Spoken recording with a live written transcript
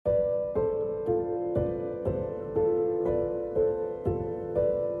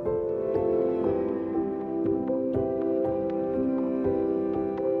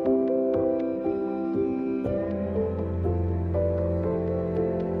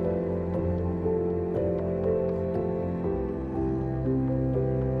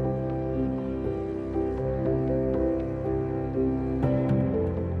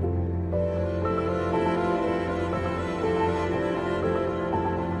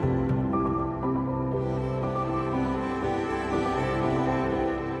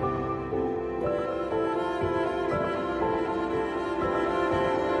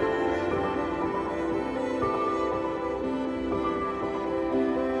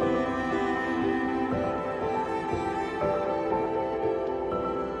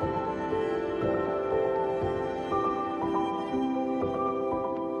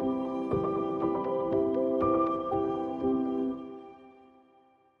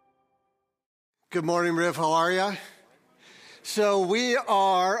Good morning, Riv. How are you? So we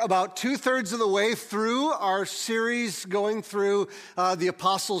are about 2/3 of the way through our series going through the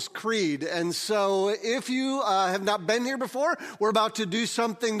Apostles' Creed. And so if you have not been here before, we're about to do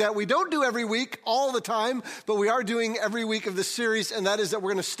something that we don't do every week all the time, but we are doing every week of this series, and that is that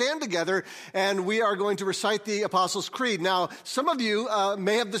we're going to stand together and we are going to recite the Apostles' Creed. Now, some of you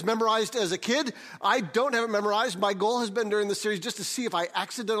may have this memorized as a kid. I don't have it memorized. My goal has been during this series just to see if I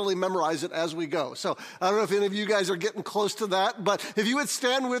accidentally memorize it as we go. So I don't know if any of you guys are getting close to that, but if you would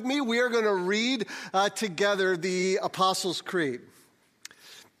stand with me, we are going to read together the Apostles' Creed.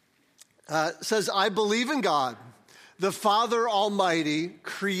 It says, I believe in God, the Father Almighty,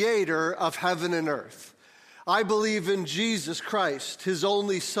 creator of heaven and earth. I believe in Jesus Christ, his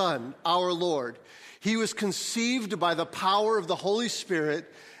only Son, our Lord. He was conceived by the power of the Holy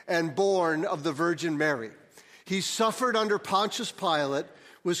Spirit and born of the Virgin Mary. He suffered under Pontius Pilate,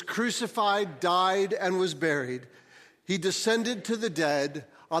 was crucified, died, and was buried. He descended to the dead.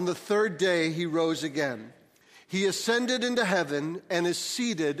 On the third day, he rose again. He ascended into heaven and is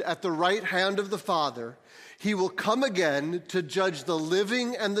seated at the right hand of the Father. He will come again to judge the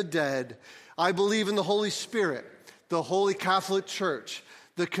living and the dead. I believe in the Holy Spirit, the Holy Catholic Church,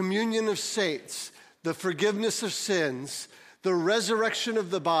 the communion of saints, the forgiveness of sins, the resurrection of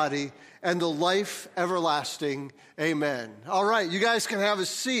the body, and the life everlasting. Amen. All right, you guys can have a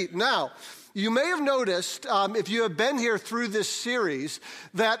seat. Now, you may have noticed, if you have been here through this series,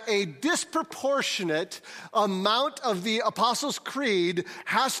 that a disproportionate amount of the Apostles' Creed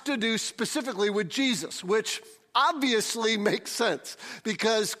has to do specifically with Jesus, which obviously makes sense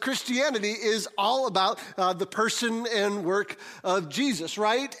because Christianity is all about the person and work of Jesus,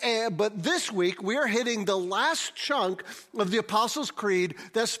 right? But this week, we are hitting the last chunk of the Apostles' Creed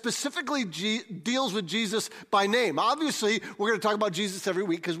that specifically deals with Jesus by name. Obviously, we're going to talk about Jesus every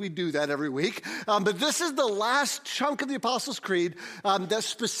week because we do that every week. But this is the last chunk of the Apostles' Creed that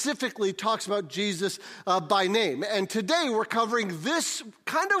specifically talks about Jesus by name. And today, we're covering this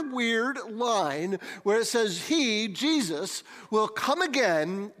kind of weird line where it says, He, Jesus, will come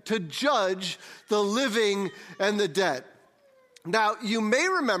again to judge the living and the dead. Now, you may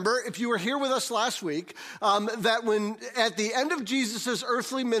remember, if you were here with us last week, that when at the end of Jesus'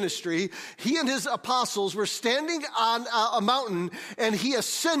 earthly ministry, he and his apostles were standing on a mountain and he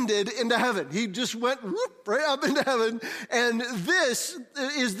ascended into heaven. He just went right up into heaven. And this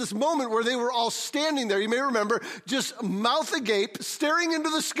is this moment where they were all standing there. You may remember, just mouth agape, staring into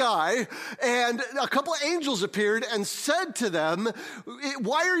the sky. And a couple of angels appeared and said to them,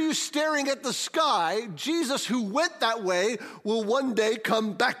 why are you staring at the sky? Jesus, who went that way, will one day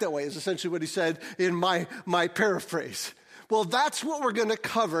come back that way, is essentially what he said in my paraphrase. Well, that's what we're going to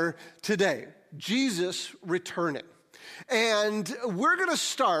cover today, Jesus returning. And we're going to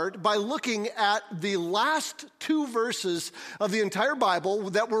start by looking at the last two verses of the entire Bible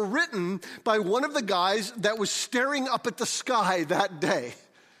that were written by one of the guys that was staring up at the sky that day.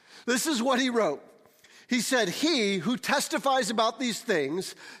 This is what he wrote. He said, he who testifies about these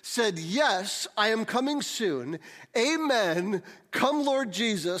things said, yes, I am coming soon. Amen. Come, Lord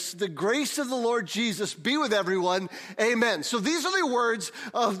Jesus. The grace of the Lord Jesus be with everyone. Amen. So these are the words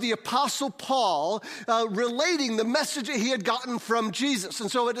of the Apostle Paul relating the message that he had gotten from Jesus. And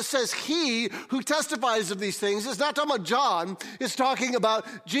so it says, he who testifies of these things is not talking about John. It's talking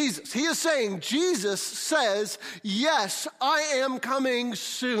about Jesus. He is saying, Jesus says, yes, I am coming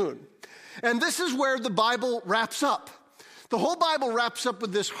soon. And this is where the Bible wraps up. The whole Bible wraps up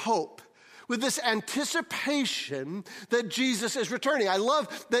with this hope, with this anticipation that Jesus is returning. I love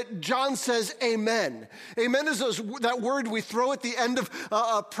that John says amen. Amen is that word we throw at the end of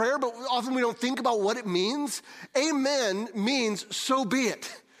a prayer, but often we don't think about what it means. Amen means so be it.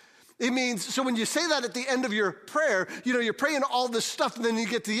 It means, so when you say that at the end of your prayer, you're praying all this stuff, and then you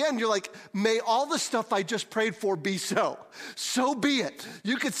get to the end, you're like, may all the stuff I just prayed for be so. So be it.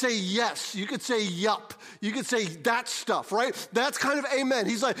 You could say yes. You could say yup. You could say that stuff, right? That's kind of amen.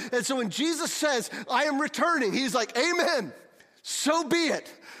 He's like, and so when Jesus says, I am returning, he's like, amen. So be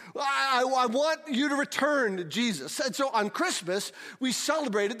it. I want you to return, Jesus. And so on Christmas, we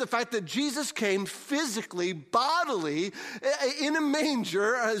celebrated the fact that Jesus came physically, bodily, in a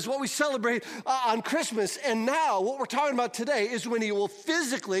manger, is what we celebrate on Christmas. And now what we're talking about today is when he will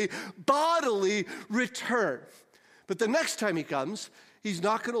physically, bodily return. But the next time he comes, he's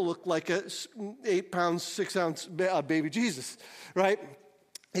not going to look like a 8-pound, 6-ounce baby Jesus, right?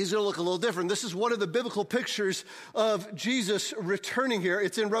 He's going to look a little different. This is one of the biblical pictures of Jesus returning here.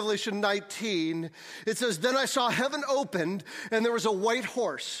 It's in Revelation 19. It says, then I saw heaven opened, and there was a white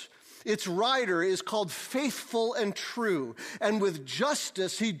horse. Its rider is called Faithful and True, and with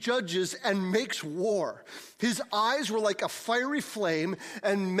justice he judges and makes war. His eyes were like a fiery flame,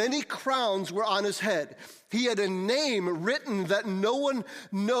 and many crowns were on his head. He had a name written that no one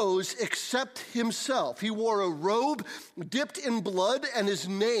knows except himself. He wore a robe dipped in blood, and his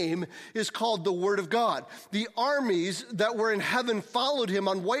name is called the Word of God. The armies that were in heaven followed him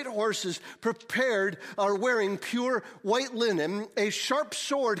on white horses, wearing pure white linen. A sharp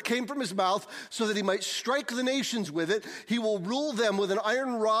sword came from his mouth so that he might strike the nations with it. He will rule them with an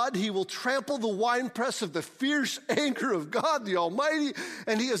iron rod. He will trample the winepress of the fierce anger of God the Almighty.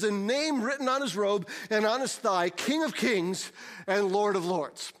 And he has a name written on his robe and on his thigh, King of Kings and Lord of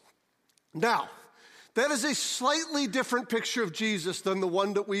Lords. Now, that is a slightly different picture of Jesus than the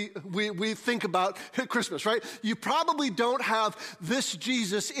one that we think about at Christmas, right? You probably don't have this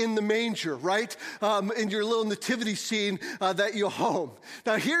Jesus in the manger, right? In your little nativity scene that you home.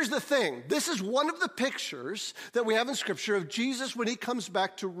 Now, here's the thing. This is one of the pictures that we have in Scripture of Jesus when he comes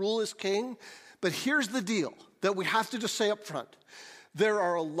back to rule as king. But here's the deal that we have to just say up front. There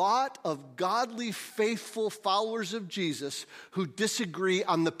are a lot of godly, faithful followers of Jesus who disagree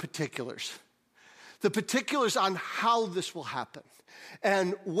on the particulars. The particulars on how this will happen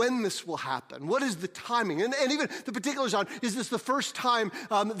and when this will happen. What is the timing? And even the particulars on, is this the first time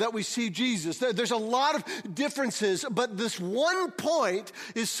that we see Jesus? There's a lot of differences, but this one point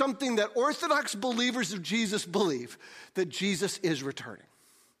is something that Orthodox believers of Jesus believe, that Jesus is returning.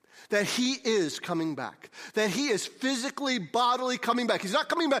 That he is coming back, that he is physically, bodily coming back. He's not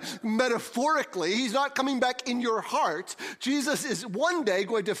coming back metaphorically. He's not coming back in your heart. Jesus is one day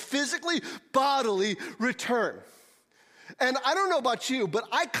going to physically, bodily return. And I don't know about you, but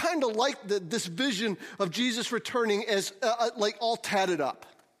I kind of like this vision of Jesus returning as like all tatted up.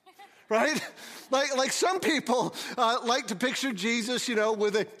 Right? Like some people like to picture Jesus,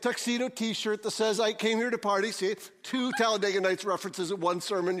 with a tuxedo t-shirt that says, I came here to party. See, 2 Talladega Nights references in one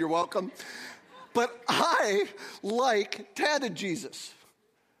sermon. You're welcome. But I like tatted Jesus.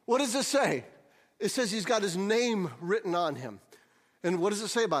 What does it say? It says he's got his name written on him. And what does it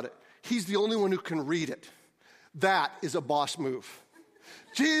say about it? He's the only one who can read it. That is a boss move.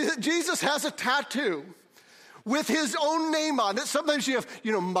 Jesus has a tattoo with his own name on it. Sometimes you have,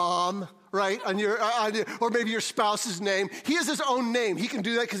 mom, right, on your, or maybe your spouse's name. He has his own name. He can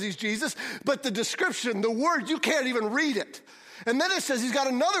do that because he's Jesus. But the description, the word, you can't even read it. And then it says he's got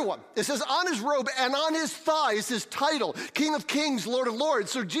another one. It says on his robe and on his thigh is his title, King of Kings, Lord of Lords.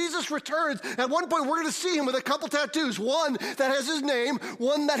 So Jesus returns. At one point, we're going to see him with a couple tattoos. One that has his name,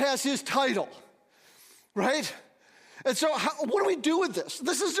 one that has his title, right? And so what do we do with this?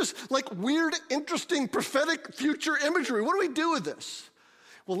 This is just like weird, interesting, prophetic future imagery. What do we do with this?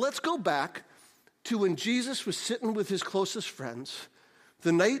 Well, let's go back to when Jesus was sitting with his closest friends,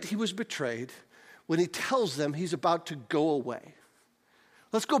 the night he was betrayed, when he tells them he's about to go away.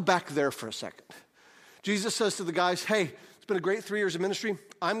 Let's go back there for a second. Jesus says to the guys, hey, it's been a great 3 years of ministry.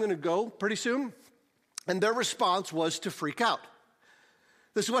 I'm going to go pretty soon. And their response was to freak out.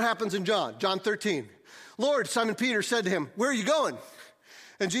 This is what happens in John 13. Lord, Simon Peter said to him, where are you going?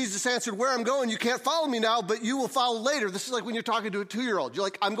 And Jesus answered, where I'm going, you can't follow me now, but you will follow later. This is like when you're talking to a 2-year-old. You're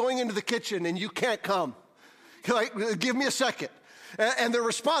like, I'm going into the kitchen and you can't come. You're like, give me a second. And their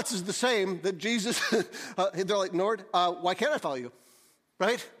response is the same, that Jesus, they're like, Lord, why can't I follow you?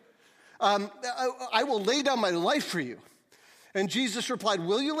 Right? I will lay down my life for you. And Jesus replied,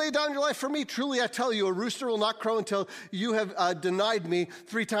 will you lay down your life for me? Truly, I tell you, a rooster will not crow until you have denied me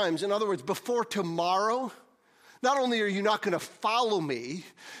 3 times. In other words, before tomorrow, not only are you not going to follow me,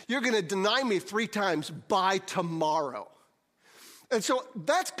 you're going to deny me 3 times by tomorrow. And so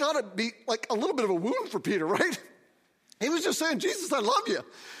that's got to be like a little bit of a wound for Peter, right? He was just saying, Jesus, I love you.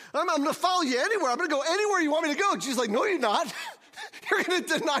 I'm going to follow you anywhere. I'm going to go anywhere you want me to go. Jesus is like, no, you're not. You're going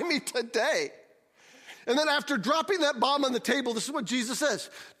to deny me today. And then after dropping that bomb on the table, this is what Jesus says.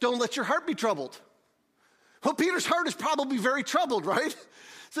 Don't let your heart be troubled. Well, Peter's heart is probably very troubled, right?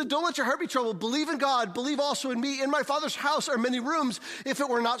 He said, don't let your heart be troubled. Believe in God. Believe also in me. In my Father's house are many rooms. If it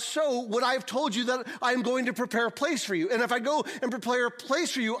were not so, would I have told you that I am going to prepare a place for you? And if I go and prepare a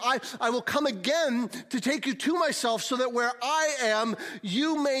place for you, I will come again to take you to myself so that where I am,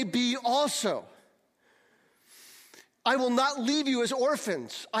 you may be also. I will not leave you as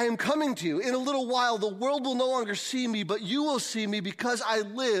orphans. I am coming to you. In a little while, the world will no longer see me, but you will see me. Because I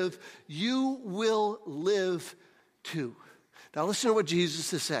live, you will live too. Now listen to what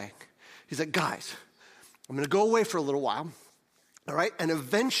Jesus is saying. He's like, guys, I'm going to go away for a little while, all right? And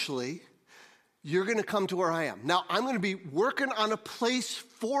eventually, you're going to come to where I am. Now, I'm going to be working on a place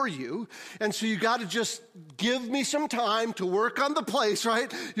for you. And so you got to just give me some time to work on the place,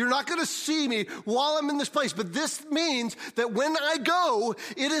 right? You're not going to see me while I'm in this place. But this means that when I go,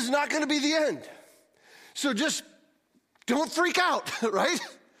 it is not going to be the end. So just don't freak out, right?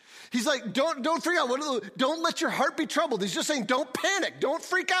 He's like, don't freak out. Don't let your heart be troubled. He's just saying, don't panic. Don't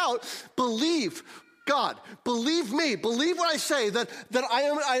freak out. Believe God. Believe me. Believe what I say, that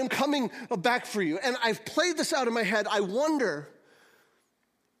I am coming back for you. And I've played this out in my head. I wonder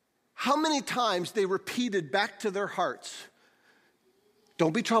how many times they repeated back to their hearts,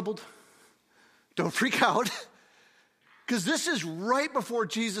 don't be troubled. Don't freak out. Because this is right before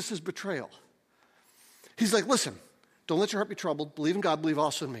Jesus' betrayal. He's like, listen, don't let your heart be troubled. Believe in God. Believe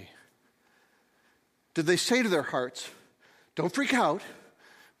also in me. Did they say to their hearts, don't freak out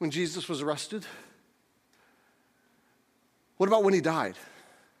when Jesus was arrested? What about when he died?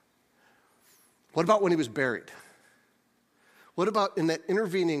 What about when he was buried? What about in that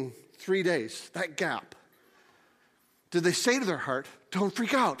intervening 3 days, that gap? Did they say to their heart, don't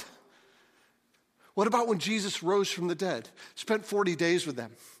freak out? What about when Jesus rose from the dead, spent 40 days with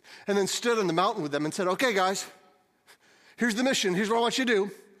them, and then stood on the mountain with them and said, okay, guys, here's the mission. Here's what I want you to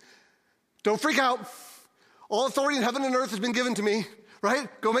do. Don't freak out. All authority in heaven and earth has been given to me, right?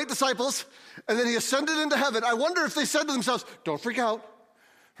 Go make disciples. And then he ascended into heaven. I wonder if they said to themselves, don't freak out,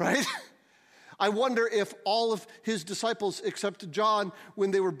 right? I wonder if all of his disciples, except John,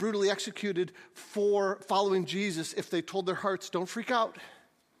 when they were brutally executed for following Jesus, if they told their hearts, don't freak out.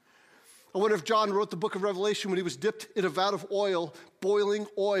 I wonder if John wrote the book of Revelation when he was dipped in a vat of oil, boiling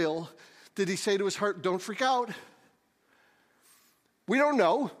oil, did he say to his heart, don't freak out? We don't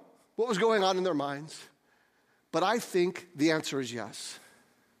know what was going on in their minds, but I think the answer is yes.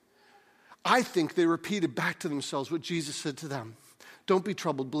 I think they repeated back to themselves what Jesus said to them. Don't be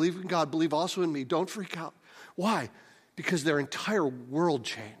troubled. Believe in God. Believe also in me. Don't freak out. Why? Because their entire world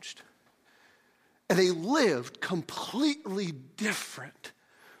changed. And they lived completely different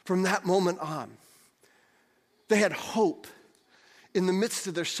from that moment on. They had hope in the midst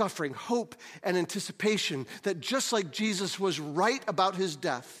of their suffering, hope and anticipation that just like Jesus was right about his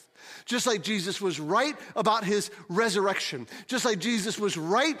death, just like Jesus was right about his resurrection, just like Jesus was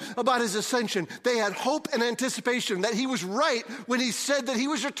right about his ascension, they had hope and anticipation that he was right when he said that he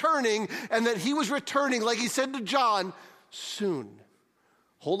was returning, and that he was returning, like he said to John, soon.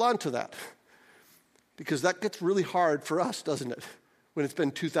 Hold on to that, because that gets really hard for us, doesn't it, when it's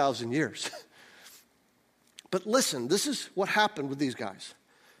been 2,000 years. But listen, this is what happened with these guys.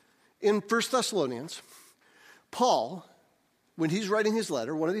 In 1 Thessalonians, Paul, when he's writing his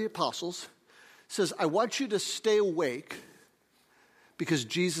letter, one of the apostles, says, I want you to stay awake because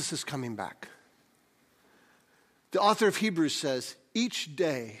Jesus is coming back. The author of Hebrews says, each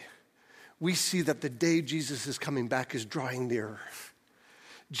day we see that the day Jesus is coming back is drawing nearer.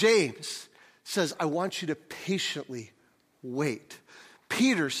 James says, I want you to patiently wait.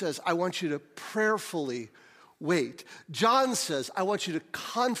 Peter says, I want you to prayerfully wait. John says, I want you to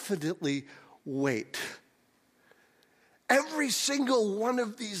confidently wait. Every single one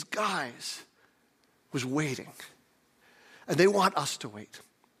of these guys was waiting. And they want us to wait.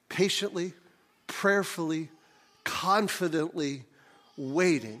 Patiently, prayerfully, confidently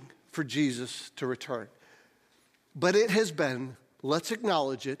waiting for Jesus to return. But it has been, let's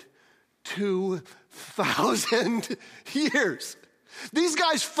acknowledge it, 2,000 years. These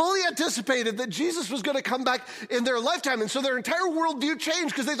guys fully anticipated that Jesus was going to come back in their lifetime. And so their entire worldview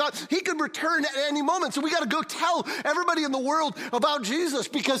changed because they thought he could return at any moment. So we got to go tell everybody in the world about Jesus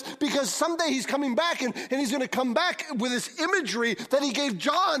because someday he's coming back and he's going to come back with this imagery that he gave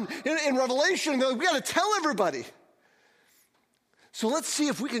John in Revelation. We got to tell everybody. So let's see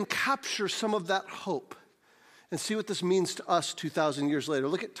if we can capture some of that hope and see what this means to us 2,000 years later.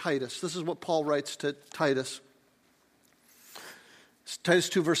 Look at Titus. This is what Paul writes to Titus. Titus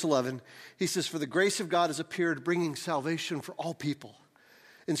 2, verse 11, he says, for the grace of God has appeared, bringing salvation for all people,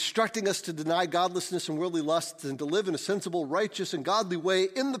 instructing us to deny godlessness and worldly lusts and to live in a sensible, righteous, and godly way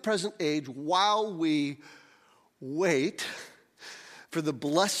in the present age while we wait for the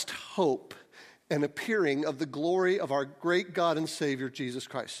blessed hope and appearing of the glory of our great God and Savior, Jesus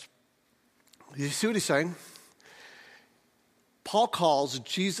Christ. You see what he's saying? Paul calls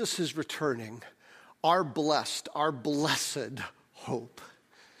Jesus' returning our blessed hope.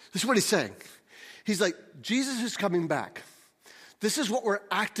 This is what he's saying. He's like, Jesus is coming back. This is what we're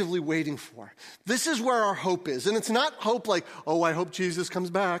actively waiting for. This is where our hope is. And it's not hope like, oh, I hope Jesus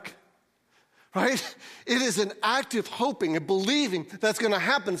comes back. Right? It is an active hoping and believing that's going to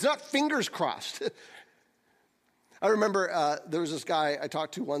happen. It's not fingers crossed. I remember there was this guy I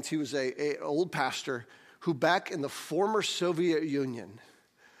talked to once. He was an old pastor who back in the former Soviet Union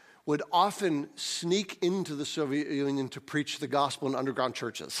would often sneak into the Soviet Union to preach the gospel in underground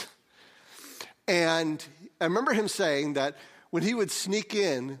churches. And I remember him saying that when he would sneak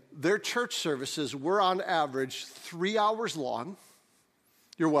in, their church services were on average 3 hours long.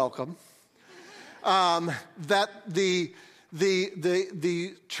 You're welcome. That the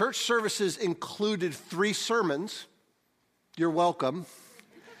church services included 3 sermons. You're welcome.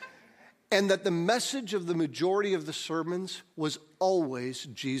 And that the message of the majority of the sermons was always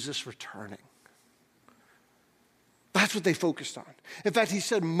Jesus returning. That's what they focused on. In fact, he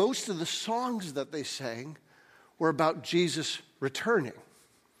said most of the songs that they sang were about Jesus returning.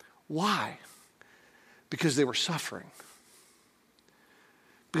 Why? Because they were suffering.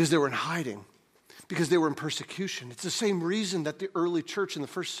 Because they were in hiding. Because they were in persecution. It's the same reason that the early church in the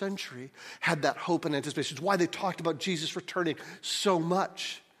first century had that hope and anticipation. It's why they talked about Jesus returning so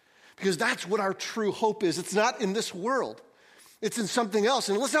much. Because that's what our true hope is. It's not in this world. It's in something else.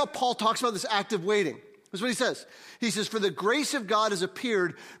 And listen how Paul talks about this active waiting. That's what he says. He says, for the grace of God has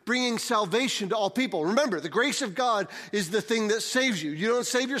appeared, bringing salvation to all people. Remember, the grace of God is the thing that saves you. You don't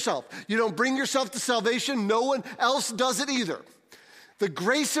save yourself. You don't bring yourself to salvation. No one else does it either. The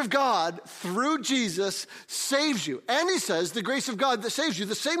grace of God through Jesus saves you. And he says, the grace of God that saves you,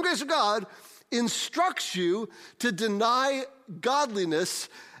 the same grace of God instructs you to deny godliness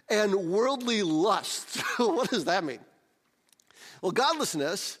and worldly lust. What does that mean? Well,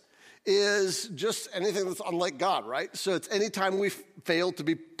 godlessness is just anything that's unlike God, right? So it's any time we fail to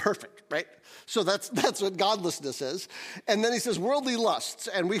be perfect, right? So that's what godlessness is. And then he says worldly lusts.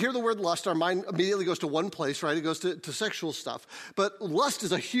 And we hear the word lust, our mind immediately goes to one place, right? It goes to sexual stuff. But lust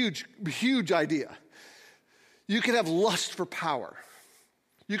is a huge, huge idea. You can have lust for power.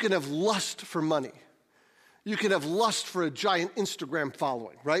 You can have lust for money. You can have lust for a giant Instagram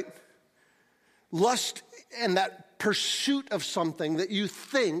following, right? Lust and that pursuit of something that you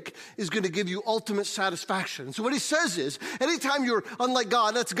think is going to give you ultimate satisfaction. So what he says is, anytime you're unlike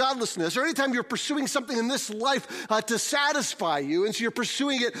God, that's godlessness, or anytime you're pursuing something in this life to satisfy you, and so you're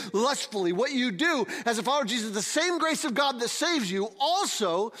pursuing it lustfully, what you do as a follower of Jesus, the same grace of God that saves you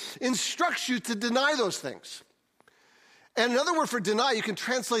also instructs you to deny those things. And another word for deny, you can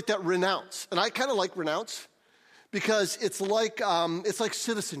translate that renounce. And I kind of like renounce because it's like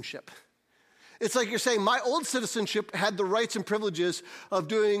citizenship. It's like you're saying, my old citizenship had the rights and privileges of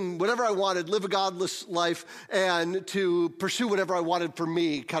doing whatever I wanted, live a godless life, and to pursue whatever I wanted for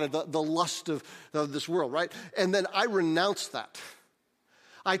me, kind of the lust of this world, right? And then I renounce that.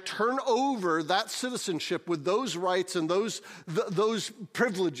 I turn over that citizenship with those rights and those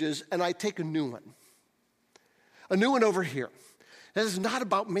privileges, and I take a new one. A new one over here. That is not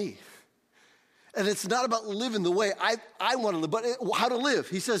about me. And it's not about living the way I want to live, but how to live.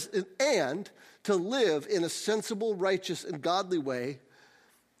 He says, and to live in a sensible, righteous, and godly way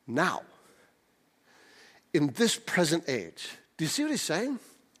now. In this present age. Do you see what he's saying?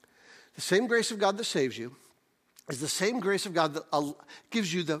 The same grace of God that saves you is the same grace of God that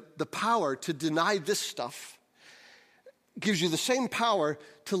gives you the power to deny this stuff, gives you the same power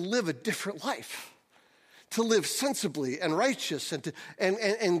to live a different life. To live sensibly and righteous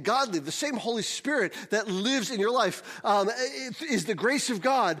and godly. The same Holy Spirit that lives in your life is the grace of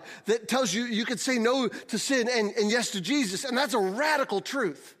God that tells you you can say no to sin and yes to Jesus. And that's a radical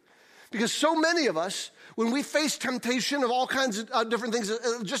truth. Because so many of us, when we face temptation of all kinds of different things,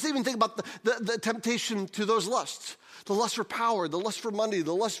 just even think about the temptation to those lusts. The lust for power, the lust for money,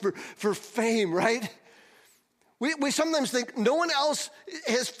 the lust for fame, right? We sometimes think no one else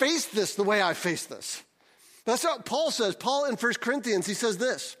has faced this the way I face this. That's what Paul says. Paul in 1 Corinthians, he says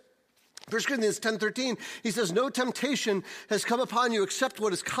this. 1 Corinthians 10:13, he says, no temptation has come upon you except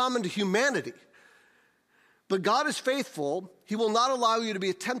what is common to humanity. But God is faithful. He will not allow you to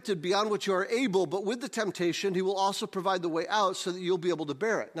be tempted beyond what you are able, but with the temptation, he will also provide the way out so that you'll be able to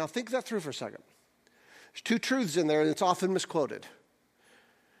bear it. Now think that through for a second. There's 2 truths in there, and it's often misquoted.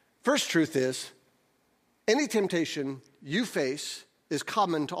 First truth is, any temptation you face is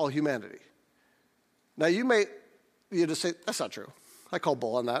common to all humanity. Now, you just say, that's not true. I call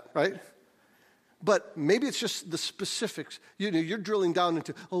bull on that, right? But maybe it's just the specifics. You're drilling down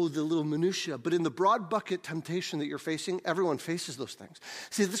into, the little minutia. But in the broad bucket temptation that you're facing, everyone faces those things.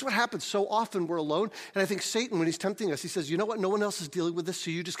 See, this is what happens. So often we're alone. And I think Satan, when he's tempting us, he says, you know what? No one else is dealing with this,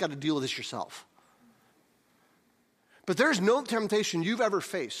 so you just got to deal with this yourself. But there's no temptation you've ever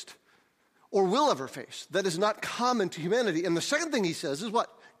faced or will ever face that is not common to humanity. And the second thing he says is what?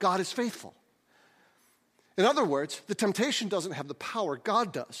 God is faithful. In other words, the temptation doesn't have the power,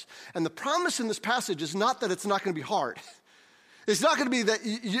 God does. And the promise in this passage is not that it's not going to be hard. It's not going to be that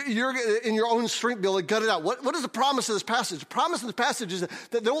you're in your own strength be able to gut it out. What is the promise of this passage? The promise of this passage is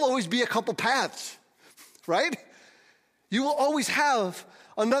that there will always be a couple paths, right? You will always have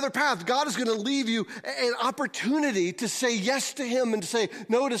another path. God is going to leave you an opportunity to say yes to him and to say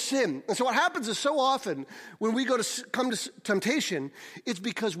no to sin. And so what happens is so often when we come to temptation, it's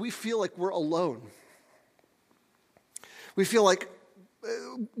because we feel like we're alone. We feel like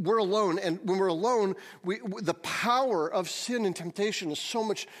we're alone, and when we're alone, the power of sin and temptation is so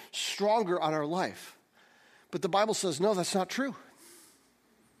much stronger on our life. But the Bible says, no, that's not true.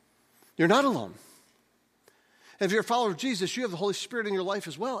 You're not alone. And if you're a follower of Jesus, you have the Holy Spirit in your life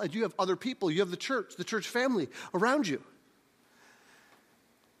as well, and you have other people. You have the church family around you.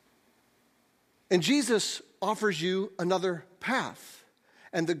 And Jesus offers you another path.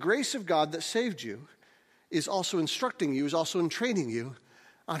 And the grace of God that saved you is also instructing you, is also in training you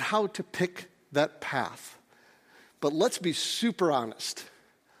on how to pick that path. But let's be super honest.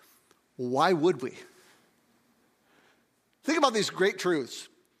 Why would we? Think about these great truths.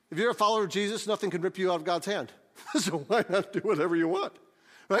 If you're a follower of Jesus, nothing can rip you out of God's hand. So why not do whatever you want,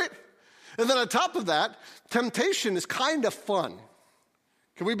 right? And then on top of that, temptation is kind of fun.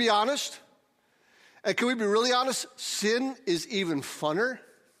 Can we be honest? And can we be really honest? Sin is even funner,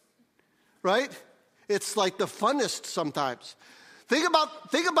 right? It's like the funnest sometimes. Think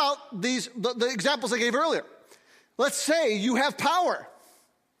about the examples I gave earlier. Let's say you have power.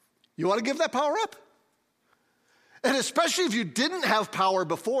 You want to give that power up? And especially if you didn't have power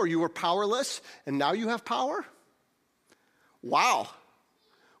before, you were powerless, and now you have power? Wow.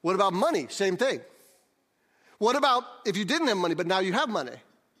 What about money? Same thing. What about if you didn't have money, but now you have money?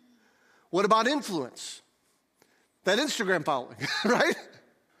 What about influence? That Instagram following, right?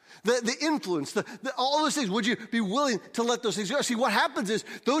 The influence, all those things. Would you be willing to let those things go? See, what happens is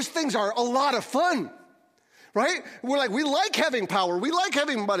those things are a lot of fun, right? We like having power. We like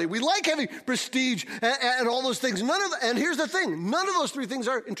having money. We like having prestige and all those things. And here's the thing. None of those three things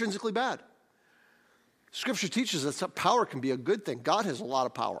are intrinsically bad. Scripture teaches us that power can be a good thing. God has a lot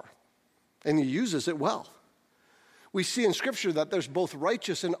of power, and he uses it well. We see in Scripture that there's both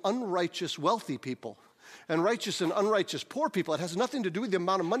righteous and unrighteous wealthy people, and righteous and unrighteous poor people. It has nothing to do with the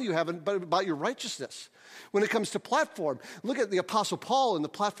amount of money you have, but about your righteousness. When it comes to platform, look at the Apostle Paul and the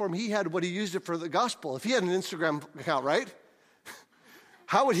platform he had, what he used it for the gospel. If he had an Instagram account, right?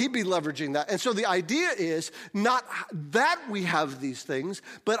 How would he be leveraging that? And so the idea is not that we have these things,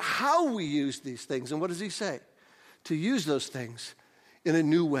 but how we use these things. And what does he say? To use those things in a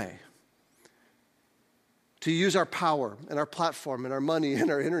new way. To use our power and our platform and our money and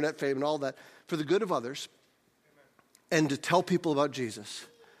our internet fame and all that for the good of others. And to tell people about Jesus.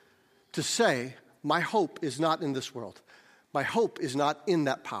 To say, my hope is not in this world. My hope is not in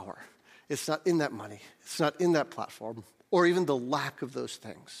that power. It's not in that money. It's not in that platform. Or even the lack of those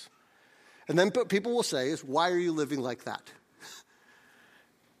things. And then people will say, why are you living like that?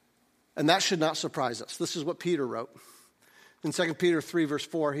 And that should not surprise us. This is what Peter wrote. In 2 Peter 3, verse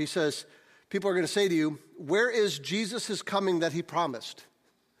 4, he says, people are going to say to you, where is Jesus' coming that he promised?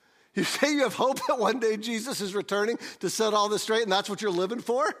 You say you have hope that one day Jesus is returning to set all this straight, and that's what you're living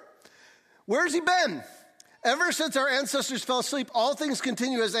for? Where's he been? Ever since our ancestors fell asleep, all things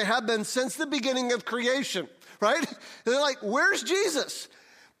continue as they have been since the beginning of creation. Right? They're like, where's Jesus?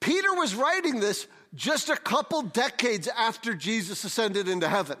 Peter was writing this just a couple decades after Jesus ascended into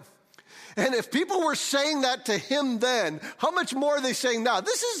heaven. And if people were saying that to him then, how much more are they saying now?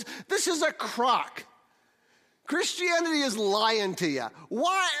 This is a crock. Christianity is lying to you.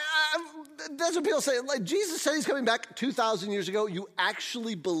 Why? That's what people say. Like Jesus said he's coming back 2,000 years ago. You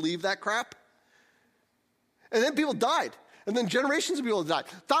actually believe that crap? And then people died. And then generations of people have died.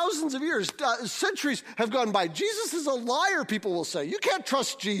 Thousands of years, centuries have gone by. Jesus is a liar, people will say. You can't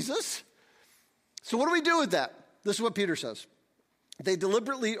trust Jesus. So what do we do with that? This is what Peter says. They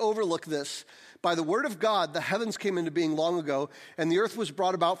deliberately overlook this. By the word of God, the heavens came into being long ago, and the earth was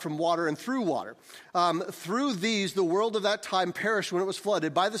brought about from water and through water. Through these, the world of that time perished when it was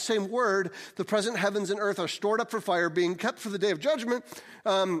flooded. By the same word, the present heavens and earth are stored up for fire, being kept for the day of judgment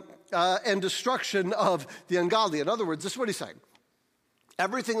and destruction of the ungodly. In other words, this is what he's saying.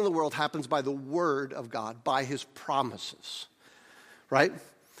 Everything in the world happens by the word of God, by his promises, right?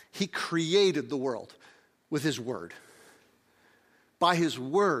 He created the world with his word. By his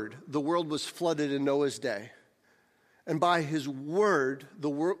word, the world was flooded in Noah's day. And by his word, the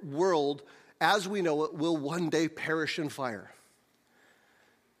world, as we know it, will one day perish in fire.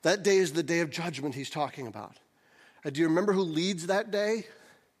 That day is the day of judgment he's talking about. Do you remember who leads that day?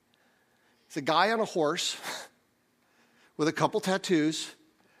 It's a guy on a horse with a couple tattoos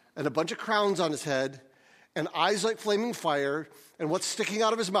and a bunch of crowns on his head and eyes like flaming fire, and what's sticking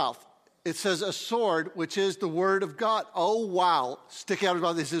out of his mouth? It says a sword, which is the word of God. Oh, wow. Sticking out of his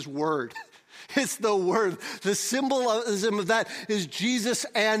mouth is his word. It's the word. The symbolism of that is Jesus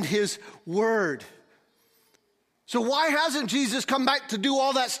and his word. So why hasn't Jesus come back to do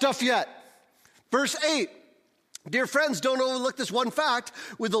all that stuff yet? Verse 8. Dear friends, don't overlook this one fact.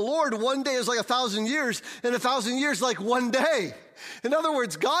 With the Lord, one day is like 1,000 years, and 1,000 years like one day. In other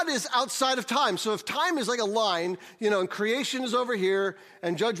words, God is outside of time. So if time is like a line, and creation is over here,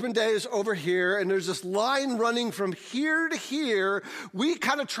 and judgment day is over here, and there's this line running from here to here, we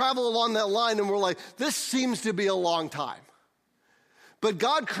kind of travel along that line, and we're like, this seems to be a long time. But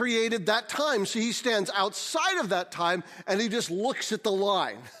God created that time, so he stands outside of that time, and he just looks at the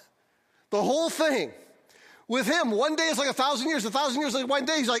line. The whole thing. With him, one day is like 1,000 years, 1,000 years like one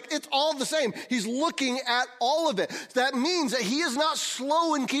day. He's like, it's all the same. He's looking at all of it. That means that he is not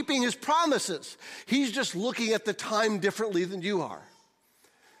slow in keeping his promises. He's just looking at the time differently than you are.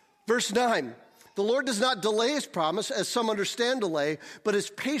 Verse 9, the Lord does not delay his promise, as some understand delay, but is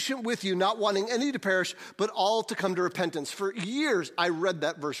patient with you, not wanting any to perish, but all to come to repentance. For years, I read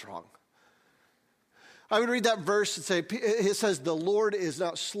that verse wrong. I would read that verse and say, it says, the Lord is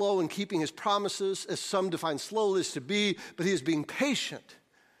not slow in keeping his promises, as some define slowness to be, but he is being patient,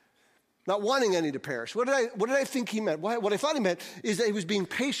 not wanting any to perish. What did I think he meant? What I thought he meant is that he was being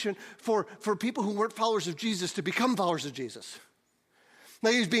patient for people who weren't followers of Jesus to become followers of Jesus.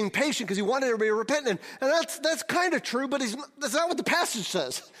 Now, he was being patient because he wanted everybody to repent, and that's kind of true, but that's not what the passage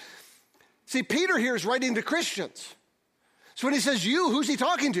says. See, Peter here is writing to Christians. So when he says you, who's he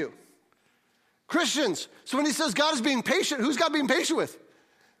talking to? Christians. So when he says God is being patient, who's God being patient with?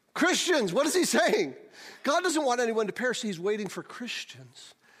 Christians. What is he saying? God doesn't want anyone to perish. He's waiting for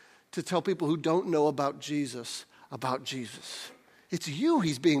Christians to tell people who don't know about Jesus about Jesus. It's you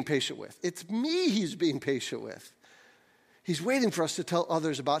he's being patient with. It's me he's being patient with. He's waiting for us to tell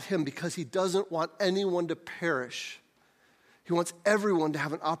others about him because he doesn't want anyone to perish. He wants everyone to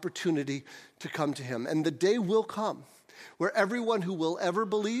have an opportunity to come to him. And the day will come where everyone who will ever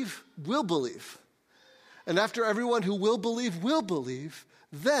believe will believe. And after everyone who will believe,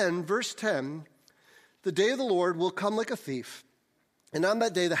 then, verse 10, the day of the Lord will come like a thief. And on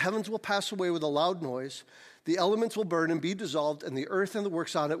that day, the heavens will pass away with a loud noise. The elements will burn and be dissolved, and the earth and the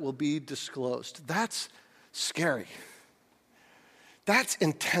works on it will be disclosed. That's scary. That's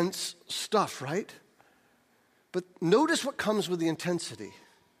intense stuff, right? But notice what comes with the intensity.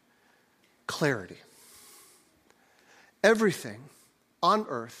 Clarity. Everything on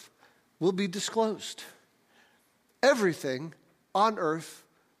earth will be disclosed. Everything on earth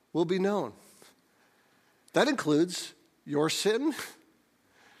will be known. That includes your sin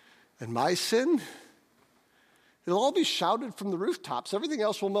and my sin. It'll all be shouted from the rooftops. Everything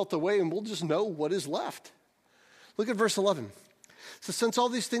else will melt away, and we'll just know what is left. Look at verse 11. So since all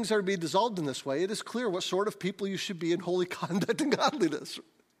these things are to be dissolved in this way, it is clear what sort of people you should be in holy conduct and godliness.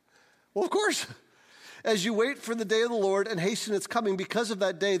 Well, of course. As you wait for the day of the Lord and hasten its coming, because of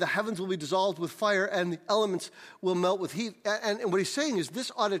that day, the heavens will be dissolved with fire and the elements will melt with heat. And what he's saying is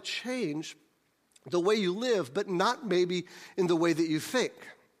this ought to change the way you live, but not maybe in the way that you think.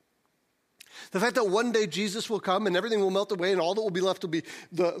 The fact that one day Jesus will come and everything will melt away and all that will be left will be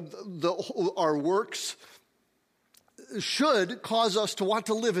our works should cause us to want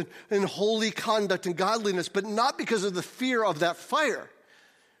to live in holy conduct and godliness, but not because of the fear of that fire.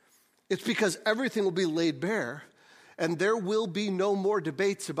 It's because everything will be laid bare, and there will be no more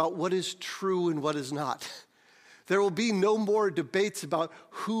debates about what is true and what is not. There will be no more debates about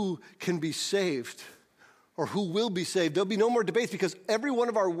who can be saved or who will be saved. There'll be no more debates because every one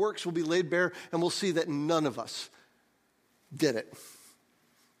of our works will be laid bare, and we'll see that none of us did it.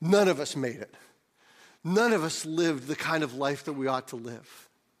 None of us made it. None of us lived the kind of life that we ought to live.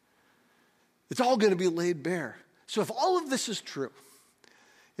 It's all going to be laid bare. So if all of this is true,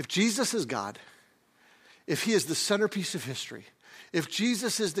 if Jesus is God, if he is the centerpiece of history, if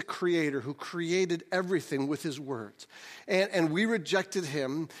Jesus is the creator who created everything with his words, and we rejected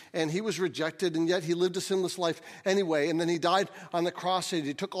him, and he was rejected, and yet he lived a sinless life anyway, and then he died on the cross, and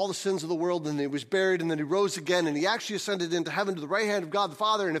he took all the sins of the world, and he was buried, and then he rose again, and he actually ascended into heaven to the right hand of God the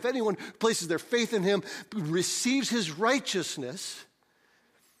Father, and if anyone places their faith in him, receives his righteousness,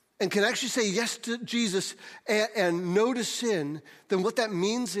 and can actually say yes to Jesus and no to sin, then what that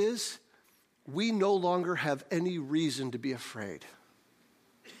means is we no longer have any reason to be afraid.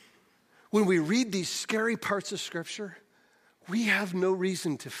 When we read these scary parts of Scripture, we have no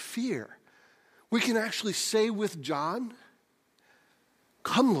reason to fear. We can actually say with John,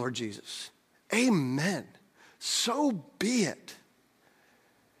 "Come, Lord Jesus. Amen. So be it."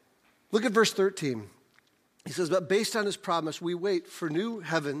 Look at verse 13. He says, but based on his promise, we wait for new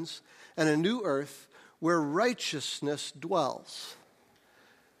heavens and a new earth where righteousness dwells.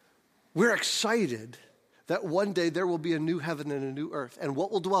 We're excited that one day there will be a new heaven and a new earth. And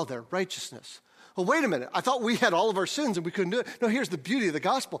what will dwell there? Righteousness. Well, wait a minute. I thought we had all of our sins and we couldn't do it. No, here's the beauty of the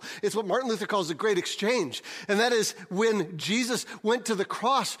gospel. It's what Martin Luther calls the great exchange. And that is when Jesus went to the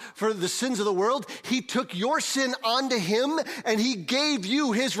cross for the sins of the world, he took your sin onto him and he gave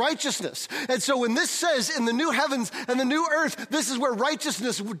you his righteousness. And so when this says in the new heavens and the new earth, this is where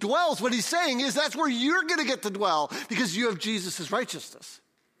righteousness dwells, what he's saying is that's where you're going to get to dwell because you have Jesus' righteousness.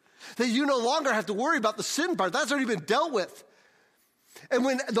 That you no longer have to worry about the sin part. That's already been dealt with. And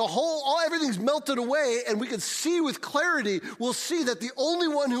when everything's melted away and we can see with clarity, we'll see that the only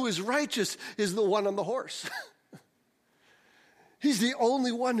one who is righteous is the one on the horse. He's the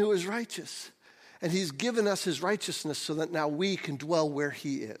only one who is righteous. And he's given us his righteousness so that now we can dwell where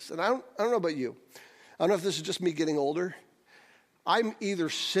he is. And I don't know about you. I don't know if this is just me getting older. I'm either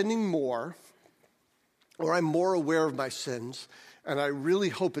sinning more or I'm more aware of my sins. And I really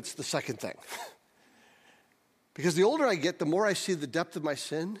hope it's the second thing. Because the older I get, the more I see the depth of my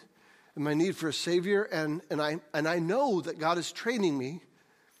sin and my need for a Savior, and I know that God is training me,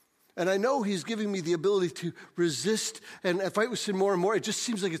 and I know he's giving me the ability to resist and fight with sin more and more. It just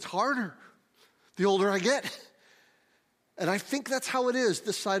seems like it's harder the older I get. And I think that's how it is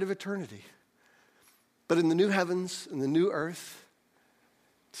this side of eternity. But in the new heavens and the new earth,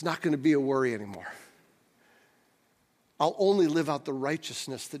 it's not going to be a worry anymore. I'll only live out the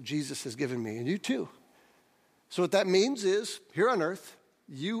righteousness that Jesus has given me, and you too. So what that means is, here on earth,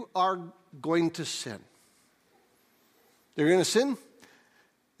 you are going to sin. You're going to sin,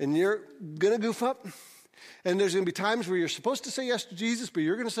 and you're going to goof up. And there's going to be times where you're supposed to say yes to Jesus, but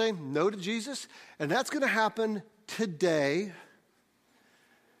you're going to say no to Jesus. And that's going to happen today.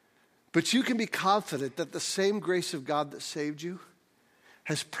 But you can be confident that the same grace of God that saved you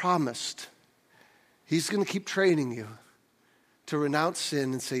has promised. He's going to keep training you to renounce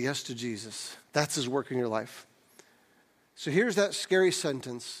sin and say yes to Jesus. That's his work in your life. So here's that scary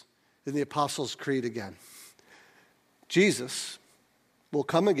sentence in the Apostles' Creed again. Jesus will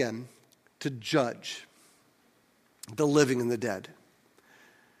come again to judge the living and the dead.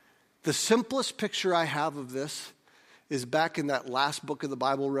 The simplest picture I have of this is back in that last book of the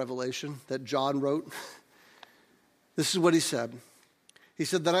Bible, Revelation, that John wrote. This is what he said. He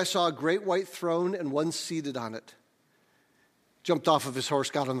said, "Then I saw a great white throne and one seated on it." Jumped off of his horse,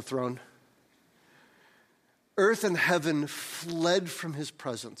 got on the throne. Earth and heaven fled from his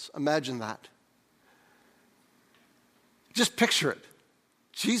presence. Imagine that. Just picture it.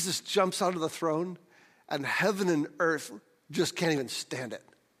 Jesus jumps out of the throne, and heaven and earth just can't even stand it.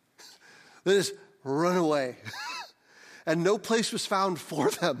 They just run away. And no place was found for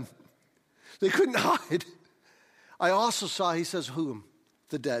them. They couldn't hide. I also saw, he says, whom?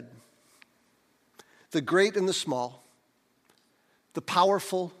 The dead. The great and the small. The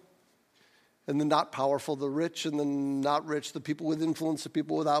powerful and the not powerful, the rich and the not rich, the people with influence, the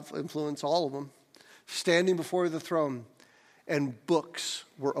people without influence, all of them, standing before the throne, and books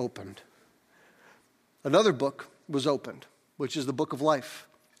were opened. Another book was opened, which is the book of life,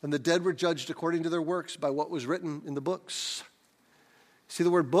 and the dead were judged according to their works by what was written in the books. See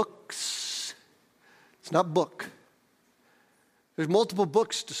the word books? It's not book. There's multiple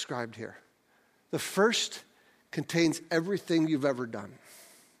books described here. The first contains everything you've ever done.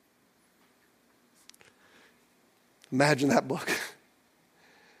 Imagine that book.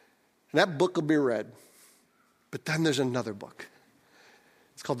 And that book will be read. But then there's another book.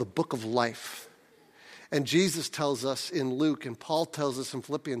 It's called the book of life. And Jesus tells us in Luke, and Paul tells us in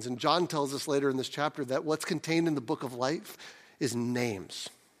Philippians, and John tells us later in this chapter that what's contained in the book of life is names.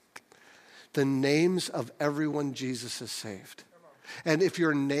 The names of everyone Jesus has saved. And if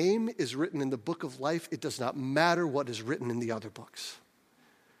your name is written in the book of life, it does not matter what is written in the other books.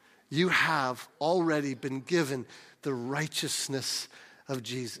 You have already been given the righteousness of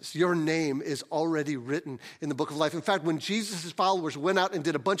Jesus. Your name is already written in the book of life. In fact, when Jesus' followers went out and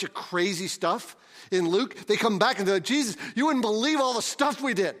did a bunch of crazy stuff in Luke, they come back and they're like, Jesus, you wouldn't believe all the stuff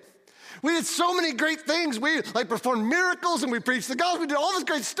we did. We did so many great things. We performed miracles and we preached the gospel. We did all this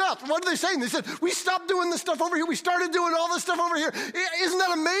great stuff. What are they saying? They said, we stopped doing this stuff over here. We started doing all this stuff over here. Isn't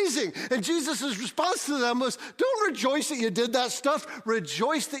that amazing? And Jesus' response to them was, don't rejoice that you did that stuff.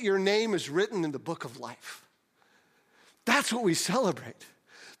 Rejoice that your name is written in the book of life. That's what we celebrate.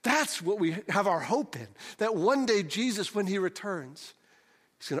 That's what we have our hope in. That one day Jesus, when he returns,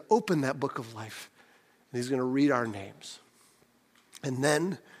 he's going to open that book of life and he's going to read our names. And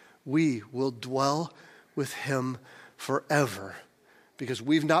then we will dwell with him forever because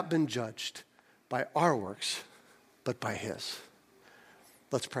we've not been judged, by our works, but by his.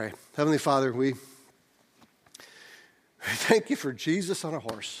 Let's pray. Heavenly Father, we thank you for Jesus on a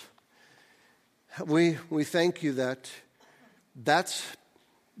horse. We thank you that that's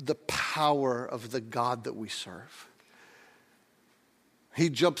the power of the God that we serve. He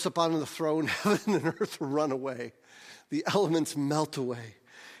jumps up onto the throne, heaven and earth run away. The elements melt away.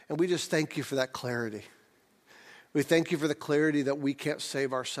 And we just thank you for that clarity. We thank you for the clarity that we can't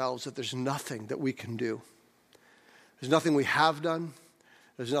save ourselves, that there's nothing that we can do. There's nothing we have done.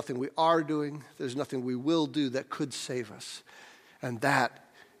 There's nothing we are doing. There's nothing we will do that could save us. And that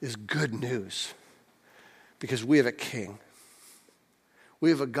is good news because we have a king. We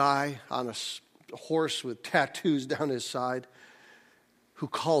have a guy on a horse with tattoos down his side who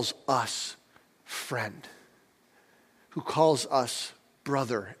calls us friend, who calls us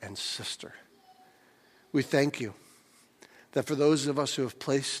brother and sister. We thank you that for those of us who have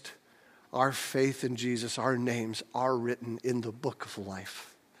placed our faith in Jesus, our names are written in the book of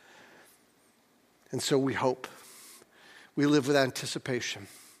life. And so we hope. We live with anticipation.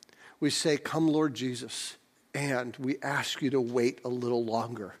 We say, come Lord Jesus, and we ask you to wait a little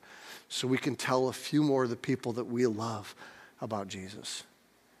longer so we can tell a few more of the people that we love about Jesus.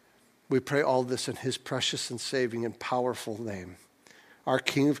 We pray all this in his precious and saving and powerful name, our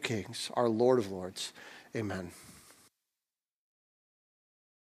King of Kings, our Lord of Lords. Amen.